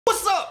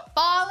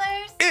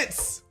Ballers.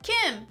 It's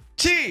Kim.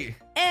 Chi.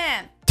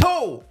 And.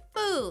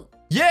 Tofu.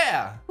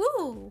 Yeah.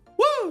 Woo.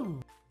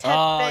 Woo.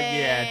 Oh,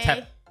 yeah.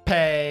 Tepe.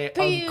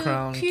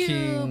 Uncrowned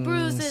Kings.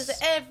 Bruises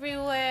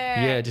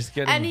everywhere. Yeah, just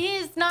getting... And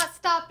he's not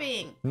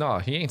stopping. No,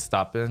 he ain't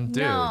stopping.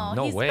 Dude,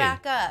 no he's way.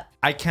 Back up.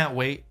 I can't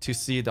wait to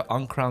see the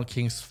Uncrowned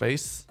King's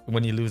face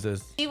when he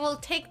loses. He will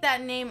take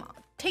that name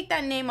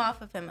off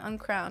of him,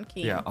 Uncrowned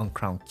King. Yeah,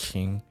 Uncrowned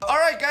King. All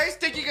right, guys.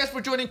 Thank you guys for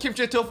joining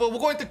Kimchi and Tofu. We're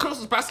going to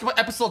Kuroko's Basketball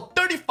episode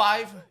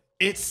 35.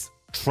 It's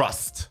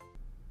Trust.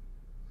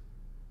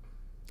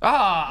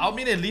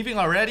 Almine leaving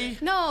already?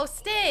 No,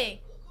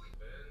 stay.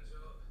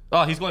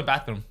 Oh, he's going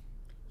bathroom.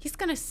 He's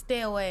gonna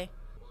stay away.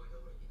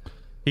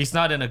 He's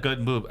not in a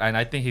good mood, and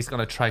I think he's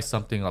gonna try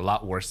something a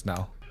lot worse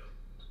now.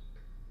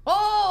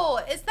 Oh,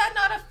 is that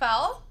not a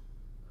foul?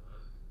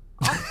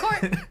 Off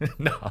court?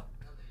 No.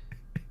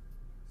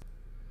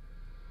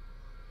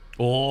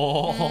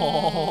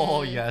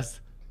 Oh,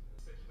 yes.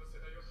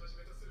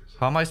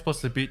 How am I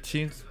supposed to beat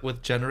teams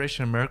with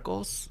Generation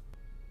Miracles?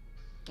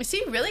 Is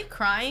he really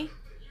crying?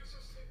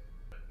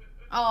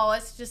 Oh,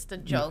 it's just a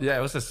joke. Yeah,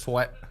 it was a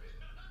sweat.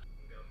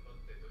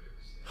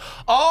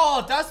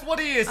 Oh, that's what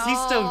he is.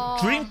 He's the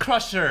Dream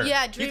Crusher.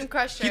 Yeah, Dream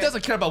Crusher. He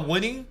doesn't care about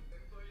winning.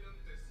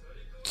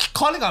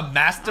 Calling a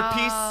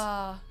masterpiece.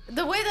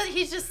 The way that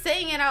he's just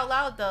saying it out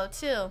loud, though,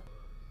 too.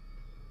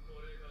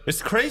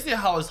 It's crazy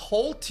how his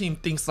whole team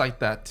thinks like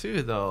that,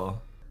 too, though.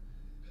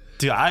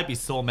 Dude, I'd be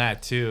so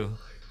mad, too.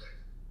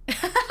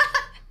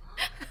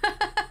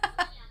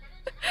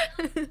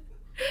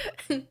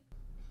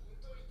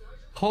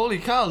 Holy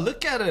cow,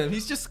 look at him.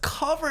 He's just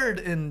covered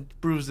in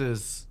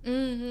bruises.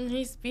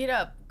 He's beat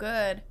up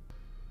good.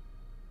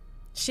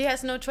 She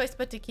has no choice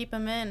but to keep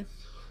him in.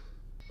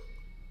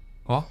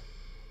 Huh?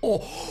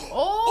 Oh.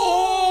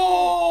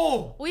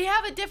 Oh! We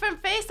have a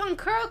different face on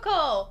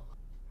Kuroko.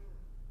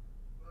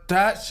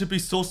 That should be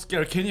so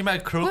scary. Can you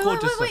imagine Kuroko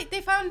Wait.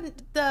 They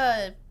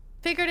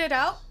figured it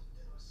out?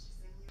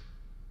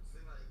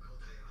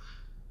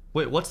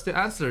 Wait, what's the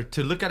answer?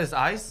 To look at his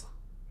eyes?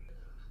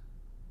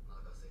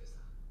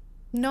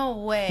 No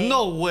way.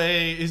 No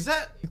way. Is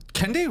that...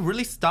 Can they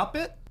really stop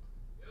it?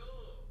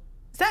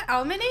 Is that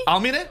Almine?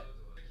 Almine?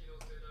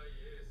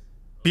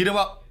 Beat him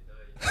up.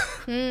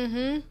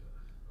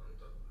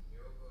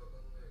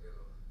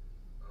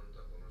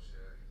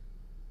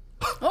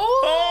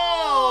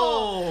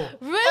 Oh!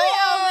 Really,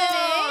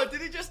 Almine?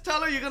 Did he just tell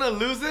her you're gonna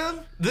lose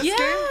him? This game?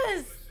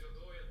 Yes!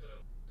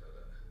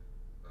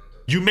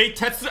 You made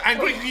Tetsu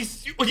angry?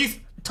 He's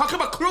talking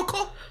about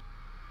Kuroko?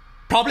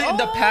 Probably in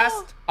the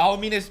past,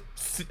 Almine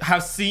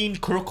has seen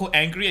Kuroko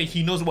angry and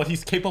he knows what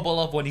he's capable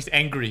of when he's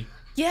angry.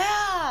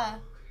 Yeah.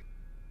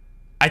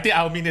 I think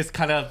Almine is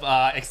kind of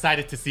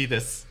excited to see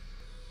this.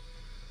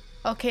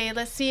 Okay,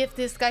 let's see if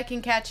this guy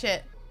can catch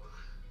it.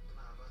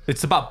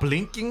 It's about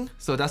blinking,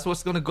 so that's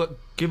what's gonna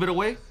give it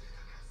away.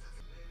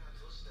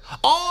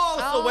 Oh,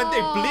 so when they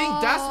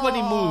blink, that's when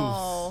he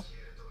moves.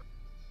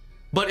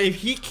 But if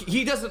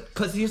he doesn't,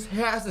 because he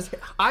has his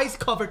eyes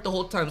covered the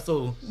whole time,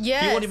 so he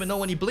won't even know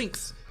when he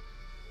blinks.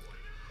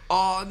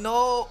 Oh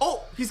no!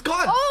 Oh, he's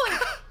gone. Oh,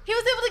 he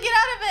was able to get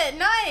out of it.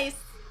 Nice.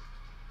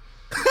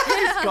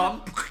 He's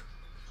gone.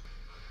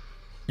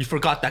 You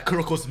forgot that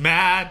Kuroko's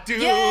mad,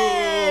 dude.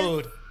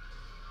 Yes.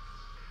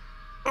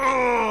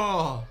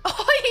 Oh,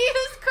 he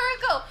used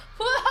Kuroko.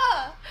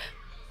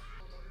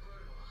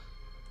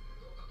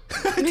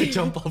 To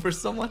jump over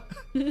someone.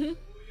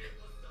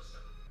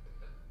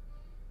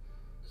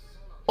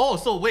 Oh,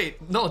 so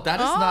wait, no,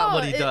 that is not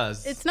what he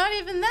does. It's not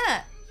even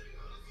that.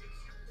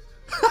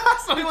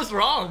 So he was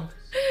wrong.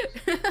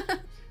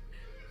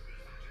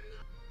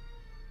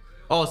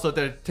 Oh, so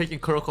they're taking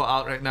Kuroko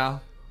out right now.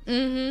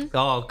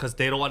 Oh, because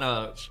they don't want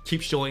to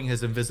keep showing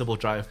his invisible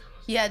drive.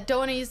 Yeah, don't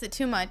want to use it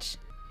too much.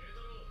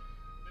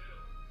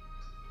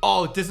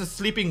 Oh, this is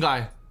sleeping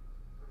guy.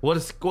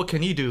 What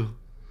can he do?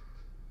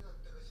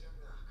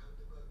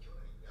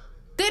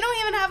 They don't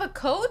even have a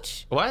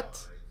coach?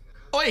 What?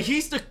 Oh, wait,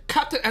 he's the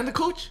captain and the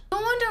coach?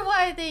 No wonder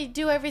why they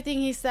do everything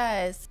he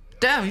says.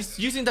 Damn, he's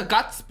using the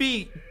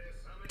Godspeed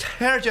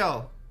hair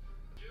gel.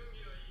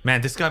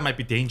 Man, this guy might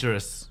be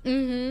dangerous.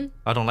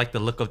 I don't like the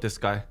look of this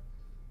guy.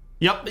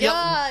 Yep.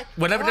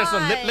 Whenever there's a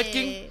lip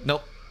licking,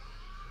 nope.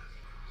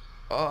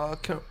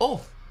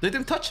 Oh, they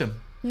didn't touch him.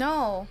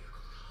 No.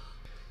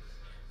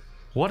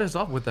 What is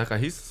up with that guy?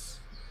 He's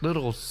a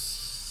little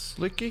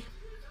slicky.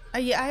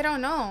 Yeah, I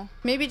don't know.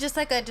 Maybe just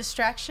like a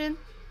distraction.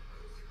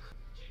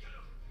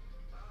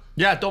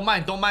 Yeah, don't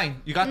mind.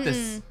 You got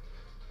this.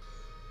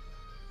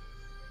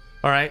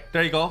 All right,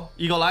 there you go.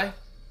 Eagle Eye.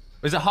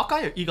 Is it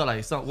Hawkeye or Eagle Eye?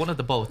 It's not one of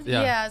the both.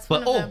 Yeah, it's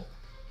one of them.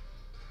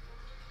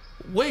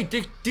 Wait,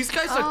 these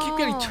guys keep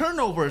getting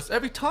turnovers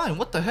every time.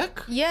 What the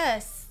heck?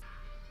 Yes.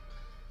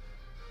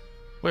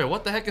 Wait,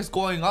 what the heck is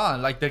going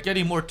on? Like, they're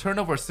getting more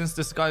turnovers since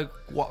this guy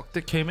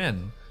came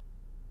in.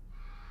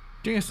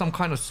 Doing some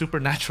kind of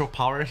supernatural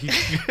power he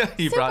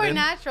brought in.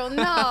 Supernatural?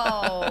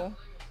 No.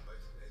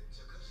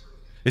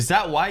 Is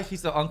that why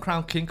he's the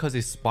uncrowned king? Because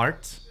he's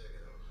smart?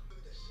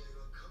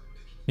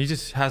 He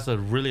just has a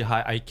really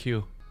high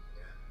IQ.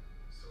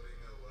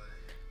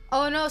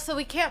 Oh no, so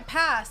we can't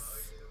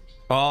pass.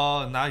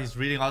 Oh, now he's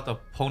reading out the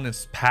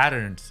opponent's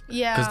patterns.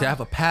 Yeah. Because they have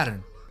a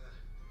pattern.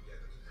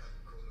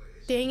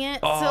 Dang it.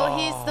 Oh. So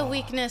he's the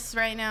weakness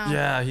right now.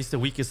 Yeah, he's the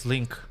weakest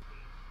link.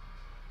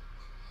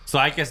 So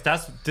I guess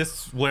this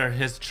is where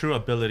his true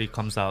ability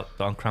comes out,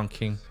 the Uncrowned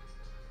King.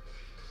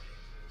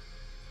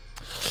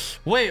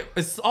 Wait,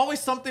 it's always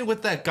something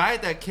with that guy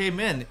that came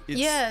in.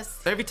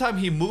 Yes. Every time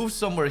he moves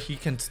somewhere, he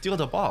can steal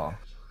the ball.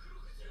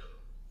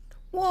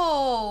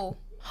 Whoa.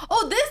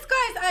 Oh, this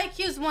guy's IQ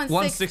is 160.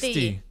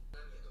 160.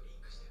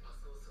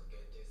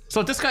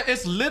 So this guy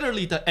is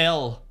literally the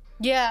L.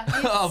 Yeah,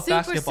 he's of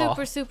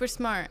basketball. super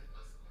smart.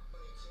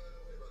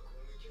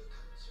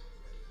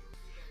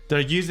 They're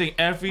using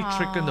every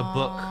trick in the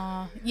book.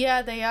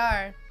 Yeah, they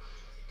are.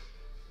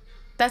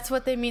 That's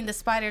what they mean, the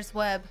spider's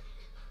web.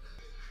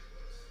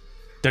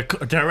 They're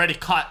already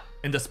caught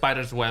in the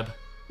spider's web.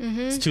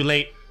 It's too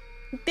late.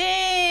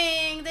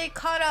 Dang, they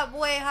caught up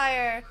way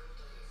higher.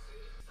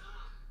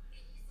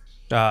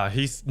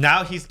 He's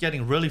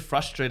getting really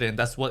frustrated, and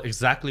that's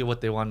exactly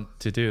what they want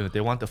to do.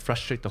 They want to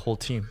frustrate the whole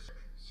team.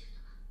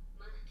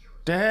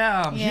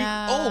 Damn.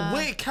 Yeah. Oh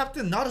wait,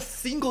 Captain, not a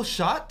single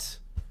shot?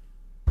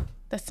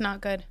 That's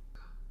not good.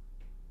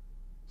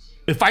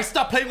 If I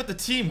stop playing with the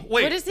team,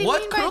 wait, what does he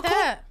mean by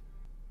that?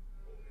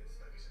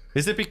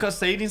 Is it because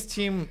Satan's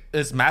team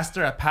is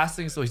master at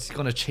passing, so he's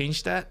gonna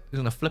change that? He's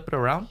gonna flip it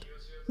around?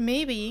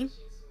 Maybe.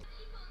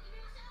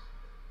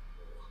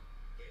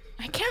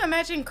 I can't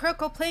imagine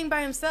Kuroko playing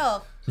by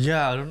himself.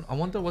 Yeah, I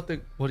wonder what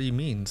he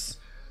means.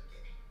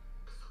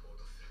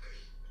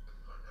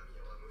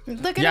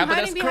 Look at him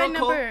hiding behind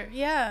number.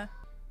 Yeah.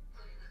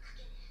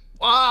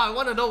 Wow, I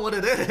want to know what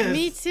it is.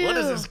 Me too. What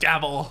is this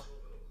gabble?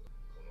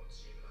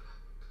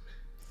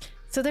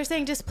 So they're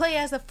saying just play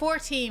as a 4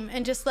 team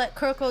and just let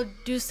Kuroko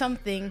do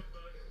something.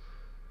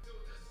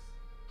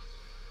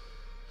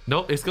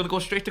 Nope, it's gonna go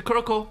straight to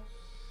Kuroko.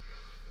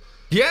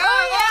 Yeah!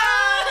 Oh,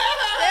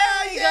 yeah!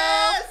 There we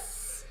go.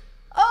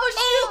 Oh,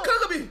 shoot! Oh,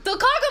 Kagami! The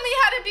Kagami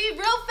had to be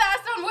real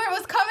fast on where it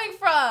was coming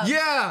from.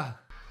 Yeah!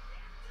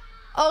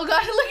 Oh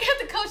god, look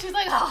at the coach. He's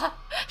like, ah,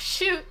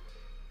 shoot.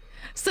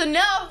 So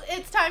now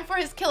it's time for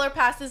his killer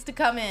passes to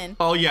come in.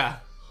 Oh, yeah.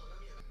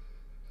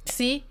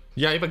 See?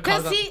 Yeah, even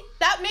Because see,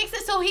 that makes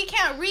it so he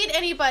can't read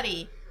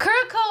anybody.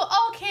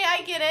 Kuroko, okay,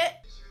 I get it.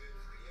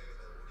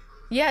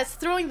 Yeah, it's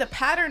throwing the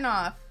pattern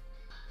off.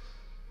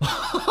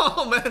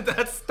 Oh, man,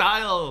 that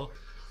style.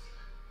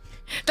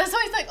 That's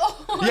why he's like,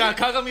 oh. Yeah,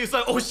 Kagami's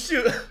like, oh,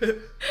 shoot.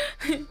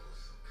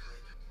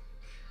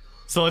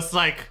 So it's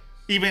like,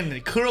 even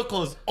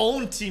Kuroko's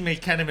own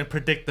teammate can't even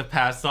predict the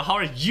pass. So how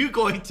are you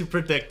going to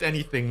predict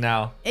anything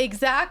now?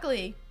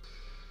 Exactly.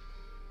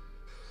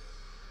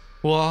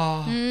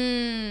 Wow.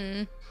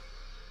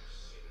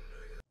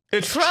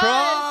 It's trust.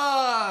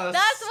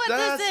 That's what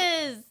this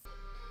is.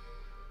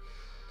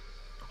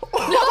 Oh,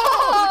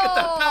 look at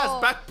that pass.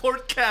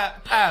 Backport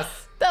cat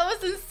pass. That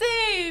was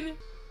insane.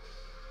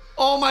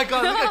 Oh my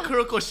god, look at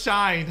Kuroko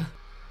shine.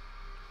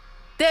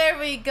 There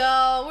we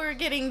go. We're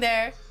getting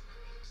there.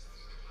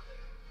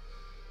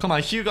 Come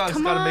on, Hugon's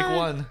gotta make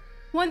one.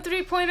 1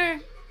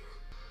 3-pointer.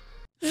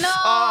 No.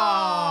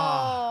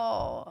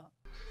 Oh.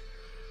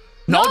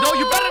 No,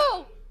 you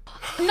better.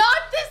 Not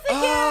this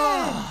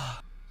again.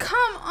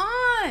 Come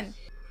on.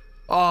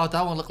 Oh,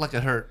 that one looked like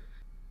it hurt.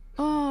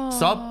 Oh.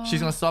 Sub? She's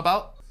gonna sub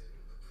out?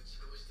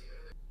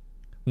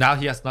 Now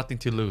he has nothing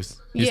to lose.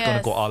 He's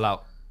gonna go all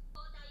out.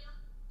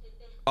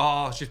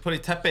 Oh, she's putting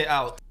Tepe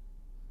out.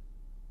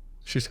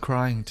 She's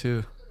crying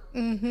too.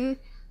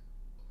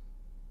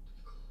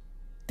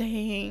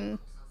 Dang.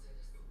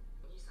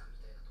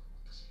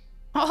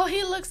 Oh,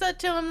 he looks up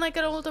to him like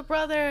an older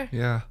brother.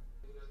 Yeah.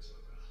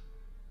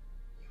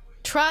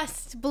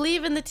 Trust.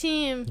 Believe in the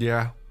team.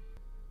 Yeah.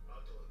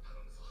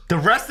 The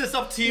rest is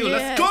up to you.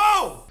 Yes. Let's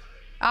go!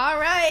 All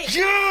right.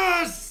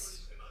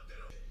 Yes!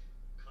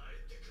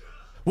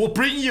 We'll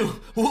bring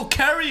you. We'll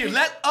carry you.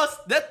 Let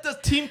the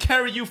team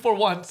carry you for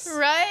once.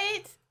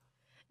 Right?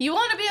 You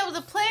want to be able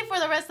to play for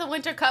the rest of the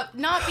Winter Cup,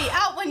 not be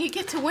out when you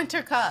get to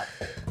Winter Cup.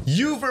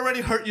 You've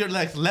already hurt your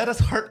legs. Let us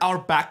hurt our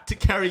back to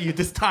carry you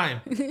this time.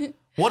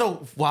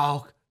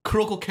 Wow.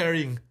 Kuroko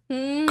carrying.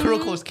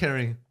 Kuroko's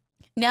carrying.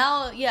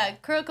 Now, yeah,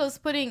 Kuroko's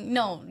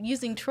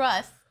using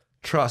trust.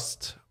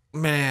 Trust.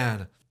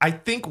 Man, I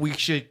think we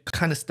should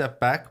kind of step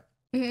back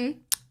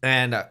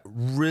and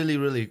really,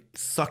 really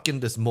suck in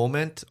this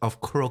moment of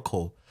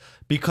Kuroko.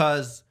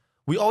 Because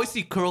we always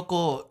see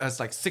Kuroko as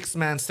like six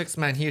man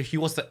here. He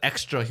was the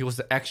extra.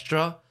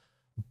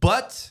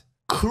 But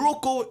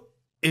Kuroko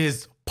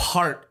is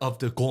part of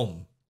the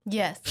GOM.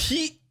 Yes.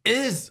 He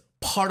is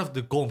part of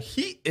the GOM.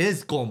 He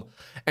is GOM.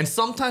 And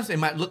sometimes it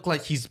might look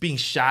like he's being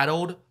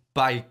shadowed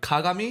by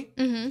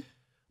Kagami.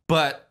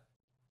 But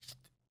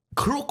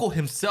Kuroko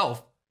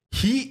himself,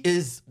 he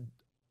is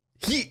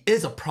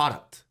a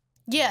product.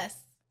 Yes.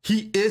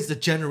 He is a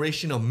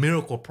generational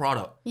miracle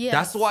product. Yes.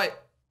 That's why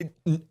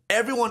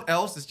everyone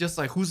else is just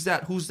like, who's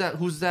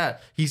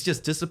that? He's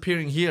just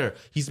disappearing here.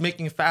 He's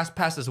making fast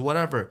passes,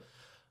 whatever.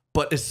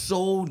 But it's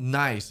so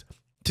nice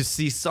to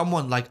see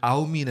someone like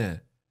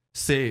Aomine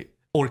say,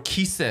 or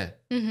Kise,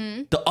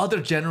 the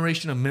other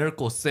generation of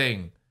miracles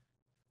saying,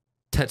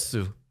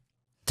 Tetsu,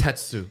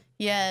 Tetsu,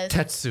 yes,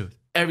 Tetsu.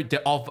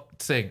 They're all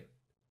saying,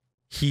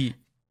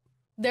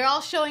 they're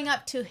all showing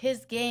up to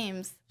his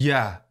games.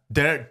 Yeah,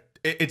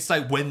 it's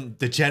like when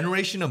the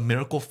generation of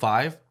Miracle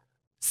 5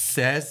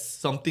 says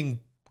something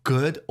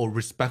good or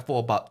respectful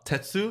about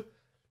Tetsu,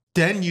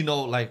 then you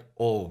know, like,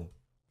 oh,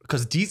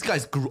 because these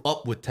guys grew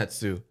up with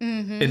Tetsu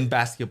in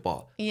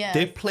basketball. Yeah,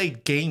 they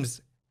played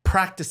games,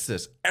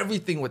 practices,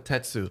 everything with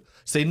Tetsu.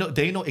 So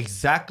they know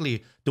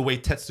exactly the way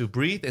Tetsu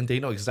breathes, and they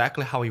know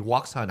exactly how he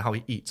walks and how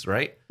he eats,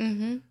 right?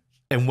 And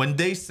when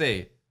they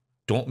say,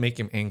 don't make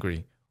him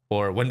angry,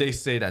 or when they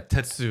say that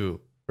Tetsu,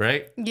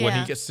 right? Yeah. When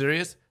he gets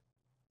serious,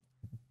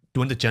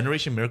 when the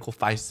Generation Miracle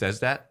 5 says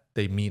that,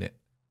 they mean it.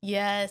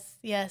 Yes,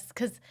 yes.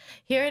 Because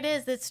here it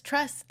is. It's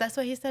trust. That's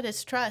what he said.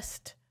 It's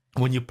trust.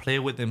 When you play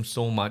with him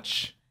so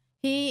much,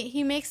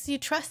 he makes you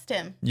trust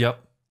him. Yep.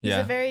 He's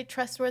a very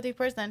trustworthy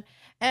person.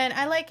 And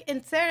I like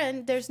in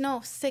Seren, there's no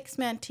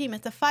 6-man team.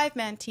 It's a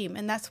 5-man team.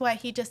 And that's why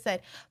he just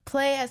said,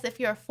 play as if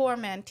you're a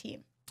 4-man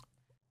team.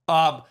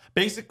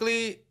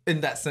 Basically,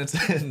 in that sense,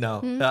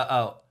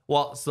 no.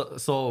 Well,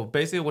 so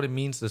basically what it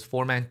means is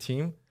 4-man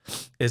team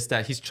is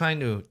that he's trying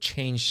to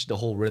change the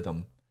whole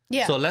rhythm.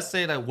 Yeah. So let's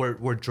say that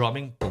we're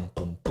drumming, boom,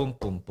 boom, boom,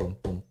 boom, boom,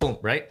 boom, boom,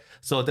 right?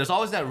 So there's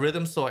always that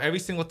rhythm. So every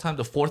single time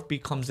the 4th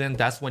beat comes in,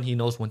 that's when he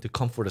knows when to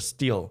come for the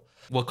steal.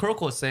 What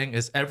Kuroko is saying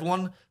is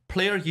everyone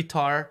play your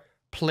guitar,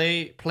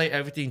 play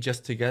everything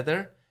just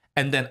together.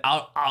 And then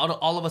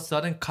all of a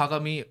sudden,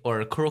 Kagami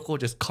or Kuroko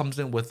just comes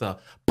in with a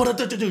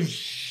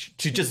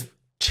to just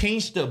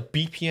change the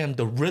BPM,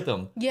 the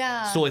rhythm.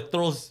 Yeah. So it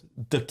throws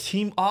the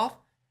team off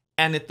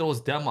and it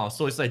throws them off.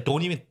 So it's like,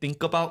 don't even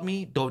think about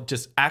me. Don't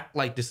just act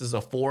like this is a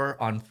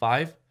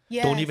 4-on-5.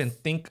 Yes. Don't even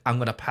think I'm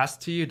going to pass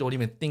to you. Don't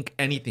even think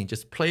anything.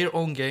 Just play your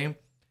own game.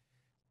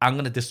 I'm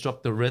going to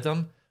disrupt the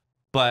rhythm.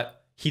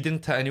 But he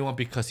didn't tell anyone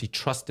because he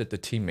trusted the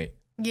teammate.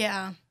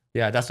 Yeah.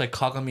 Yeah, that's why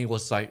Kagami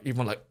was like,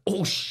 even like,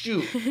 oh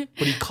shoot.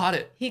 But he caught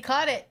it. He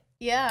caught it.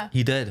 Yeah.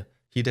 He did.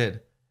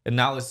 And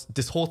now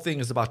this whole thing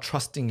is about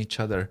trusting each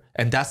other.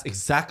 And that's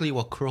exactly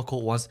what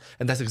Kuroko wants.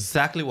 And that's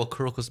exactly what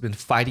Kuroko's been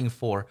fighting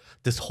for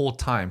this whole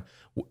time.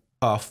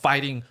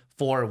 Fighting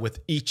for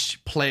with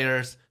each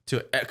players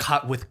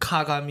with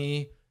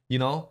Kagami, you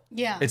know?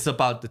 Yeah. It's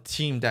about the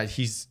team that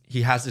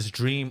he has this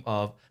dream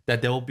of,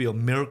 that there will be a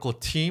miracle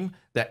team,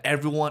 that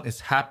everyone is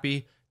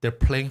happy. They're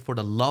playing for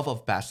the love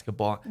of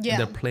basketball. Yeah. And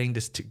they're playing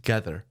this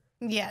together.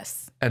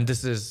 Yes. And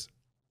this is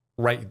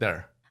right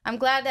there. I'm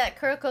glad that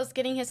Kuroko's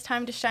getting his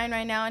time to shine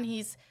right now, and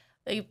he's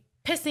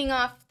pissing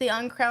off the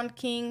uncrowned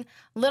king.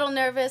 A little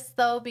nervous,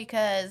 though,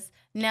 because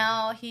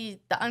now the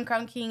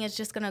uncrowned king is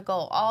just going to go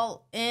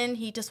all in.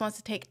 He just wants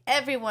to take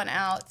everyone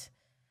out.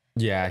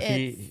 Yeah,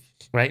 he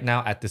right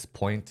now at this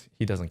point,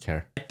 he doesn't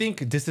care. I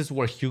think this is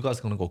where Hyuga's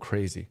going to go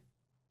crazy.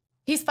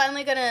 He's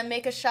finally going to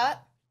make a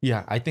shot?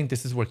 Yeah, I think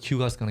this is where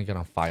Hyuga's going to get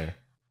on fire.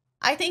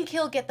 I think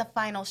he'll get the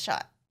final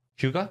shot.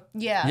 Hyuga?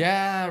 Yeah.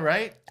 Yeah,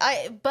 right?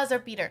 Buzzer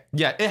beater.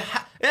 Yeah, it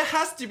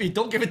has to be.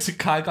 Don't give it to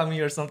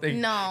Kagami or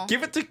something. No.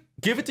 Give it to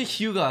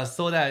Hyuga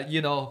so that,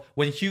 you know,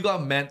 when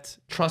Hyuga meant,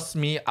 trust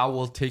me, I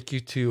will take you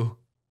to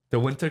the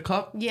Winter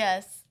Cup.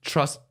 Yes.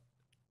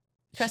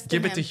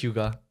 Give it to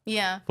Hyuga.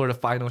 Yeah. For the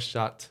final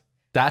shot.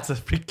 That's a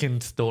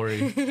freaking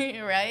story.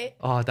 Right?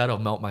 Oh, that'll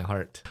melt my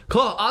heart.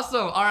 Cool.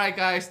 Awesome. All right,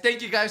 guys.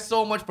 Thank you guys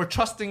so much for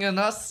trusting in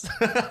us.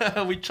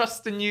 We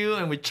trust in you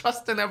and we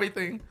trust in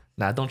everything.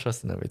 Nah, don't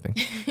trust in everything.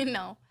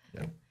 No.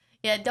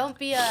 Yeah, don't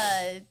be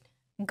a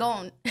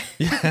gong.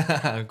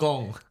 Yeah,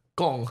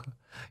 gong.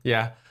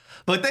 Yeah.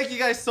 But thank you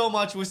guys so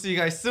much. We'll see you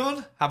guys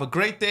soon. Have a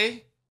great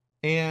day.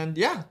 And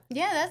yeah.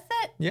 Yeah, that's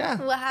it.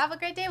 Yeah. Well, have a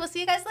great day. We'll see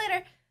you guys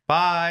later.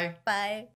 Bye. Bye.